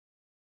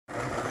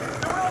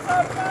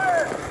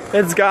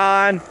It's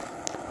gone.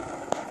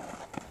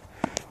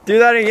 Do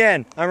that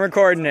again. I'm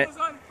recording it. It was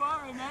on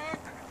fire,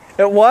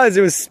 man.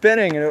 It was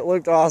spinning and it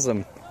looked awesome.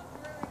 It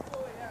looked really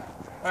cool, yeah.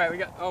 Alright, we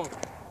got, oh.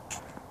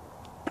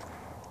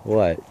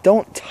 What?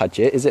 Don't touch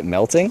it. Is it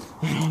melting?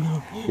 I don't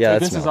know. Yeah,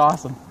 this is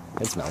awesome.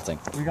 It's melting.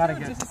 We gotta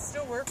get. Does it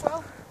still work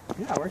well?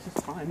 Yeah, it works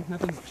just fine.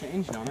 Nothing's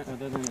changed on it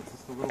other than it's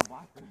just a little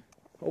black.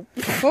 Oh,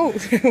 well,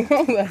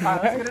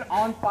 Alright, let's get it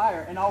on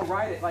fire and I'll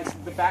ride it. Like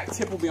the back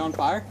tip will be on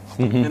fire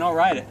and I'll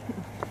ride it.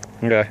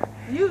 Okay.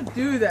 you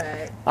do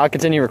that. I'll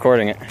continue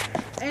recording it.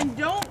 And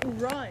don't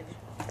run,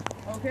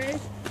 okay?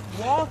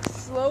 Walk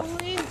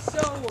slowly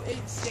so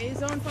it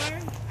stays on fire.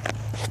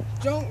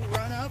 Don't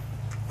run up.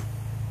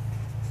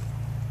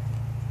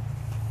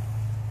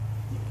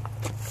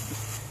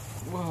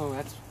 Whoa,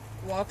 that's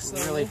Walk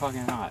slowly. really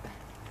fucking hot.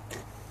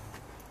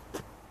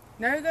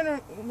 Now you're gonna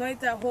light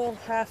that whole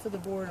half of the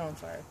board on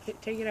fire.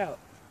 Take it out.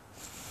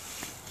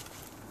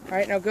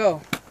 Alright, now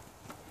go.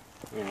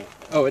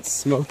 Oh, it's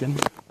smoking.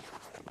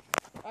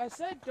 I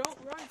said don't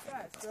run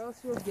fast, or else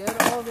you'll get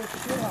all this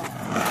shit off.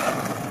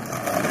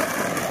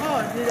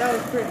 Oh, dude, that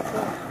was pretty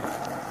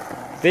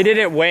cool. They did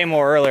it way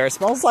more earlier. It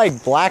smells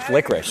like black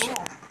licorice.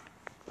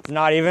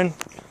 Not even.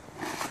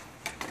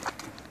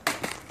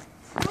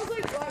 Smells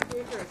like black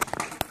licorice.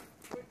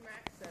 What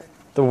Max said.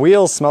 The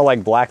wheels smell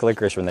like black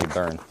licorice when they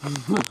burn.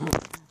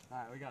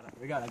 Alright,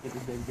 we gotta get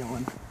this baby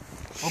going.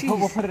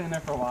 We'll put it in there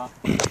for a while.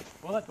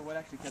 We'll let the wood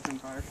actually catch on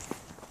fire.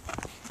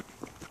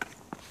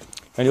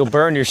 And you'll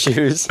burn your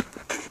shoes.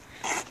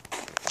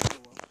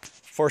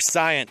 For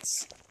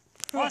science.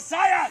 For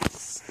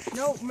science!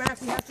 No, Mac,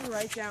 we have to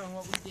write down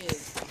what we did.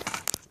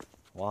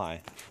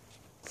 Why?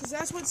 Because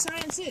that's what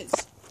science is.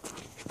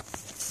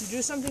 You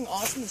do something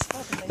awesome as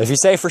fuck. And then If you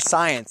say for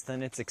science,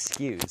 then it's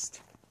excused.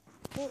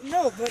 well,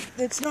 no, but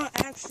it's not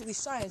actually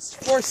science.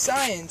 For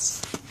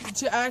science,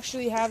 to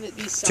actually have it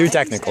be science Too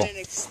technical. and an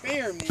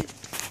experiment.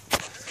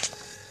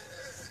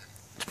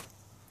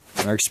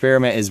 Our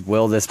experiment is,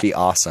 will this be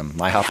awesome?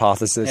 My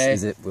hypothesis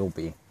is it will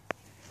be.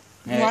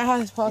 My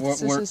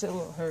hypothesis is it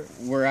will hurt.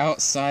 We're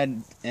outside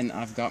and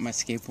I've got my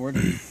skateboard.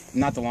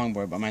 Not the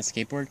longboard, but my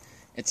skateboard.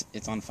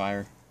 It's on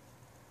fire.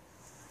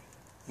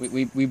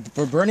 We're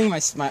burning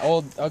my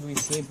old ugly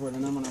skateboard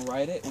and I'm gonna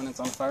ride it when it's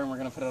on fire and we're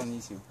gonna put it on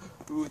YouTube.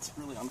 Ooh, it's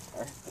really on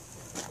fire.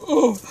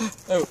 Ooh,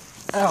 oh,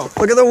 ow.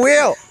 Look at the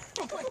wheel!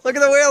 Look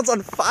at the wheel, it's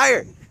on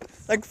fire!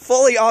 Like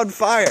fully on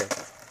fire.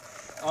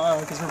 Oh,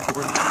 because we're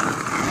bored.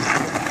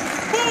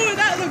 Oh,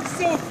 that looks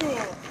so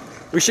cool!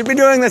 We should be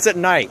doing this at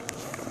night.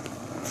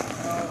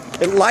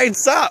 It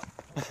lights up.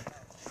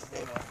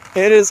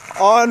 It is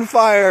on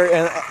fire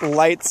and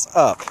lights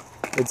up.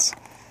 It's.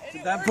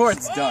 That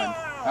board's done.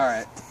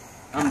 Alright,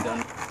 I'm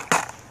done.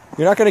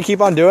 You're not gonna keep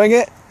on doing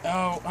it?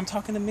 Oh, I'm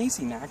talking to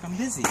Macy, Mac. I'm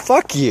busy.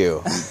 Fuck you.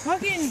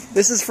 Fucking.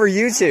 This is for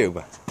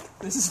YouTube.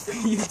 This is for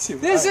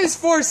YouTube. This is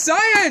for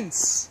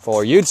science!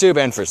 For YouTube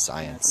and for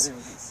science. It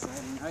was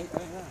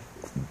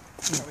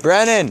exciting.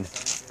 Brennan,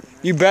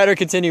 you better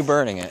continue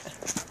burning it.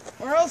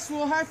 Or else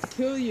we'll have to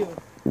kill you.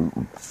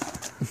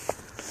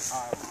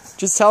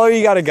 Just tell her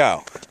you gotta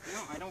go.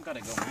 No, I don't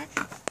gotta go, Mac.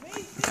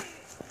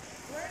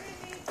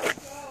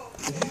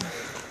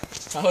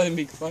 I'll let him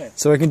be quiet.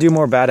 So we can do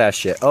more badass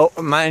shit. Oh,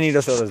 I need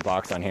to throw this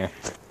box on here.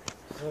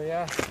 Oh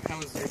yeah. How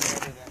was your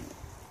better than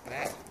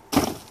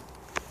that?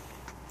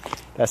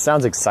 That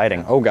sounds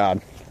exciting. Oh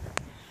god.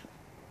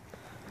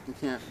 I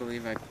can't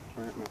believe I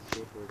burnt my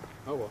skateboard.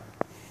 Oh well.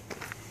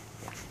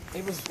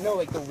 It was, no,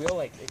 like the wheel,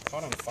 like, it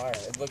caught on fire.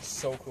 It looked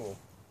so cool.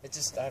 It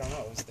just, I don't know,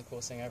 it was the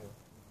coolest thing ever.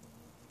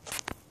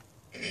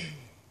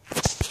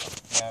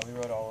 Yeah, we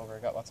rode all over. I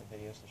got lots of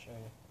videos to show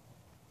you.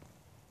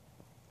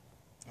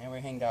 And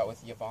we hanged out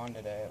with Yvonne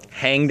today.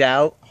 Hanged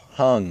out?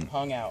 Hung.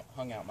 Hung out,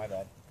 my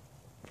bad.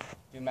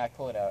 Dude, Mac,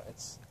 pull it out.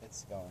 It's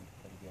going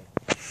pretty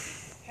good.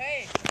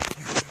 Hey,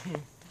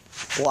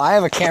 Well, I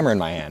have a camera in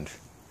my hand.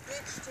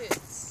 bitch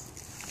tits.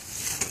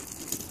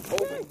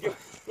 Oh my god.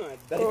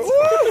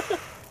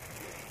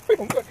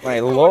 My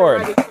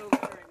lord.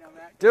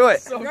 Do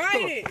it. So Ride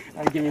cool. it!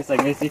 Alright, give me a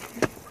sec, Macy.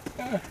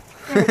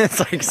 It's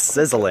like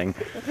sizzling.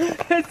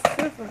 It's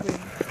sizzling.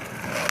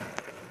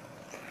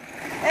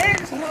 And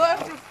it's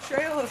left a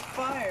trail of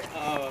fire.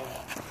 Oh.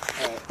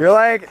 You're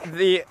like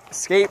the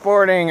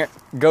skateboarding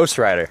Ghost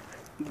Rider.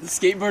 The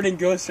skateboarding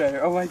Ghost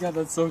Rider. Oh my god,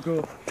 that's so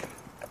cool.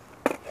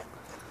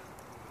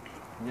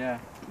 Yeah.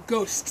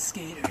 Ghost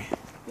skater.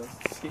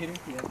 Ghost skater?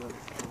 Yeah, ghost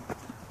skater.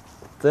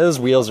 Those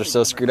wheels are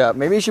so screwed up.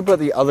 Maybe you should put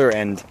the other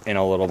end in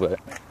a little bit.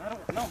 I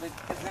don't know,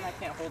 because then I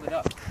can't hold it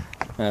up.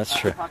 That's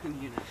true. I'm talking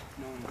to you now.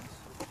 No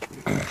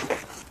one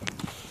else.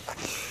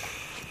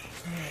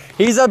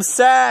 He's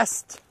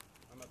obsessed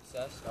I'm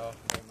obsessed. Oh,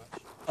 very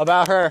much.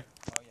 about her.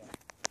 Oh yeah.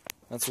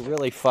 That's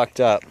really fucked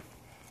up.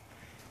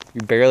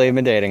 You barely have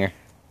been dating her.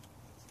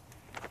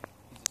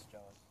 He's just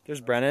jealous.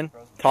 There's Brennan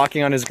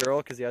talking on his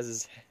girl because he has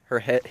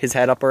his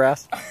head up her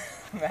ass.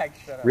 Mac,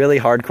 shut up. Really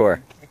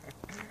hardcore.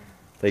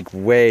 Like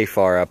way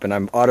far up, and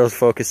I'm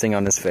auto-focusing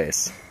on his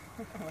face.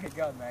 Oh my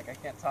god, Mac, I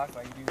can't talk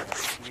while you do that.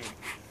 It's weird.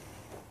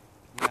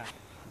 Yeah.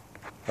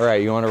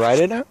 Alright, you want to ride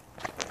it now?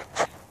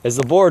 Is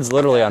the board's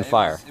literally on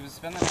fire. It was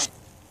spend the night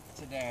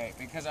today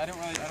because I don't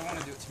want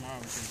to do it tomorrow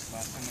because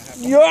last time that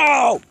happened.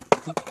 Yo!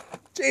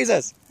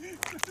 Jesus!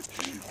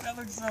 That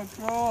looks so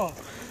cool.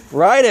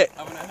 Ride it!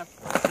 I'm gonna have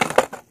to take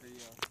a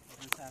video of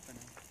this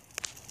happening.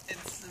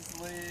 It's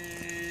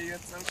sizzling.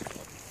 It's so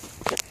cool.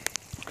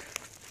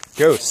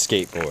 Go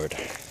skateboard.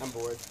 I'm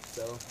bored,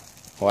 so.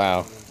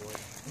 Wow.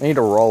 I need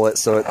to roll it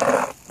so it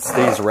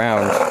stays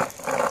round.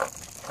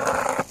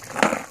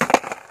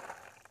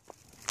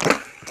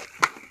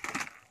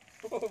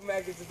 Oh,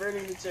 Mac, it's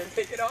burning the chair.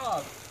 Take it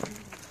off.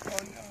 Oh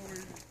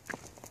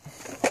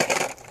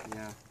no.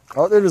 Yeah.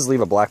 All they do is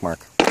leave a black mark.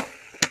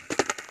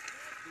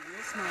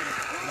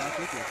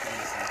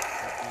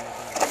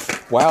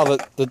 Wow,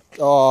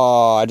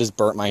 oh, I just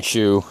burnt my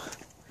shoe.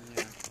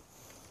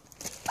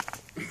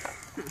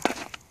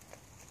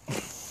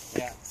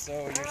 Yeah, so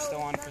you're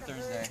still on for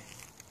Thursday.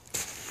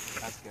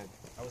 That's good.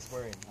 I was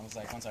worried. I was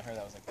like, once I heard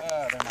that, I was like,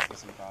 oh, there might be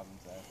some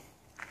problems there.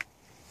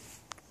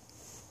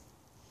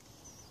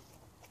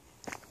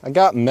 I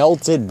got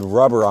melted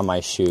rubber on my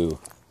shoe.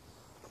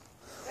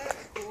 That's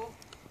cool.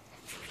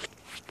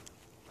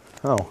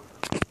 Oh.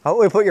 How about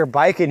we put your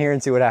bike in here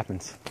and see what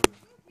happens?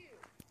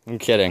 I'm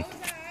kidding. I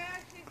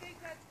actually think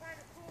that's kind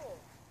of cool.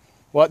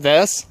 What,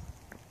 this?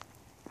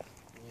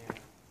 Yeah.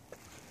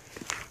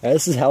 Yeah,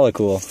 this is hella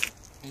cool.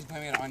 He's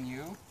blaming it on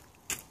you?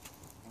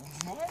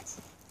 What?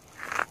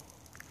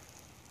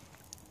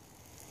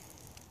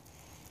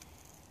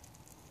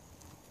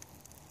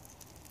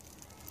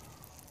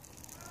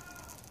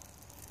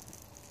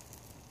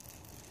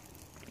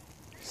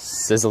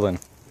 Sizzling.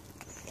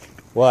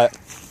 What?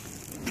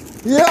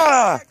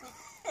 Yeah!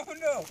 Oh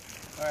no!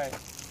 Alright.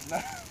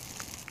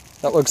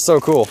 That looks so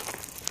cool.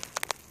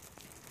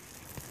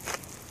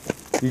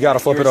 You gotta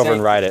flip it over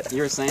and ride it.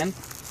 You were saying?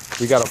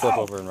 You gotta flip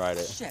over and ride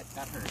it. Shit,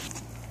 that hurt.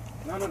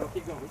 No,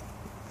 keep going.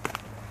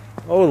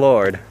 Oh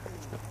Lord.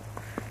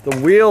 The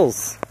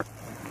wheels. Oh,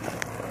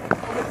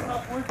 it's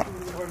not working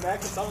anymore, Mac.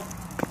 It's all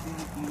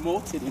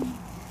molted in.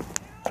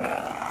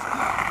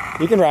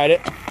 You can ride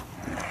it.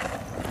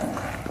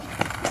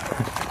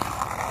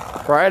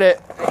 Ride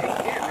it. I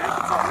can't, Mac.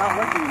 It's not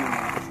working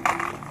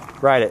anymore.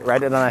 Ride it.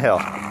 Ride it on a hill.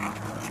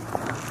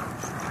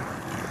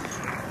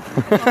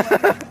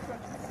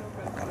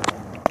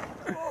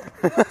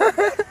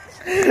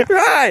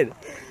 Ride!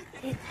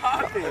 It's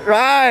popping.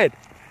 Ride!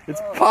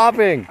 It's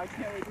popping. I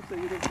can't wait to show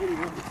you this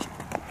video.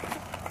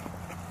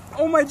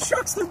 Oh, my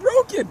trucks, they're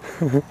broken!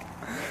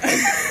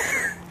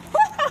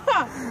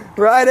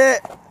 Ride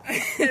it!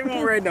 It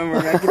won't ride no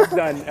more, Mac. It's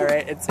done.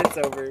 Alright, it's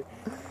over.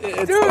 It's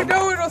Dude, done.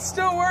 no, it'll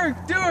still work.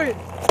 Do it.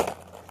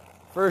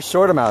 For a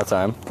short amount of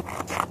time.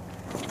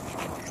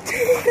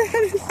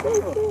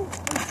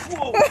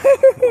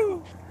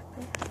 Whoa.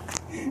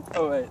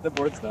 Oh wait, the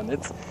board's done.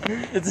 It's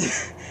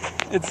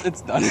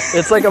done.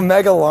 It's like a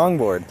mega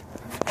longboard.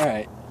 All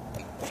right.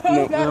 Oh,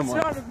 No that's more.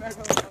 not a mega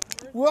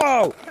longboard.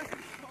 Whoa!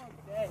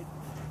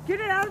 Get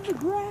it out of the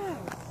grass.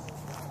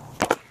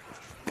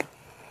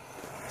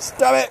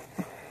 Stop it!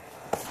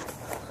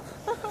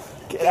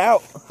 Get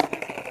out!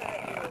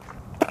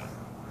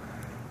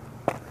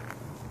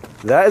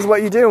 That is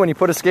what you do when you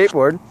put a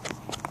skateboard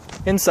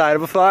inside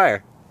of a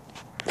fire.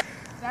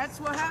 That's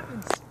what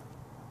happens.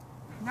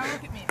 Now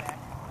look at me, man.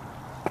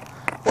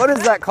 What is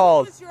that What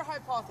called? was your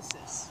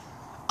hypothesis?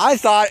 I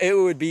thought it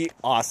would be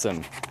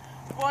awesome.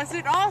 Was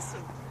it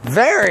awesome?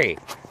 Very!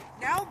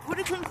 Now put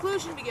a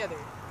conclusion together.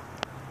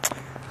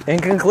 In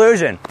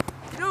conclusion,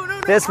 No.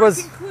 This our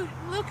was-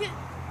 Look at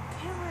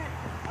camera.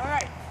 All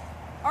right.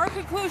 Our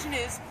conclusion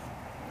is,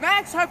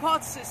 Mac's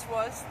hypothesis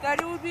was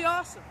that it would be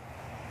awesome.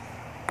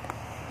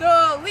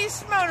 The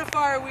least amount of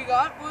fire we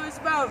got was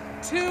about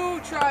 2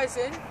 tries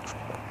in,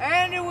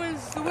 and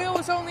the wheel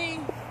was only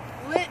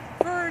lit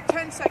for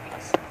 10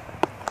 seconds.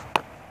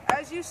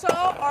 As you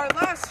saw, our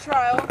last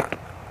trial,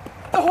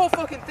 the whole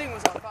fucking thing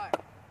was on fire.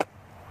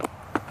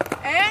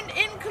 And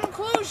in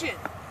conclusion,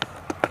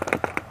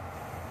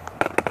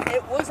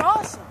 it was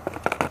awesome.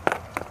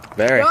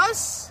 very.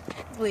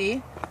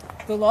 Thusly,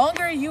 the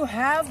longer you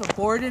have a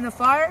board in a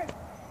fire,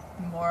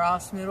 the more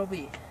awesome it'll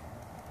be.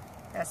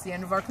 That's the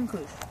end of our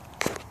conclusion.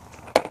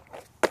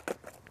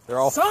 They're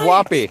all Science,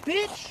 floppy.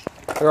 bitch!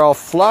 They're all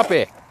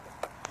floppy.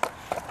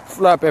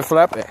 Floppy,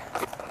 floppy.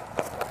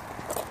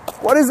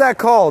 What is that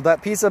called?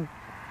 That piece of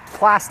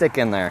plastic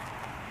in there?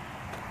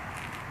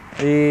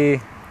 The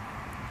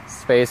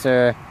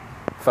spacer.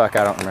 Fuck,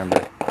 I don't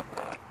remember.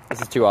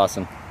 This is too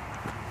awesome.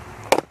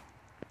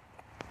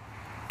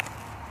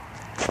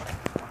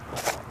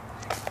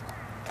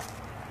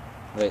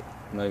 Wait,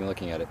 I'm not even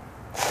looking at it.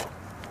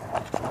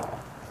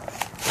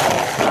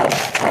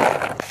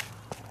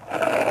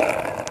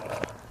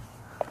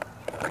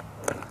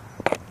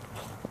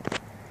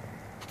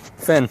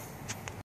 Finn.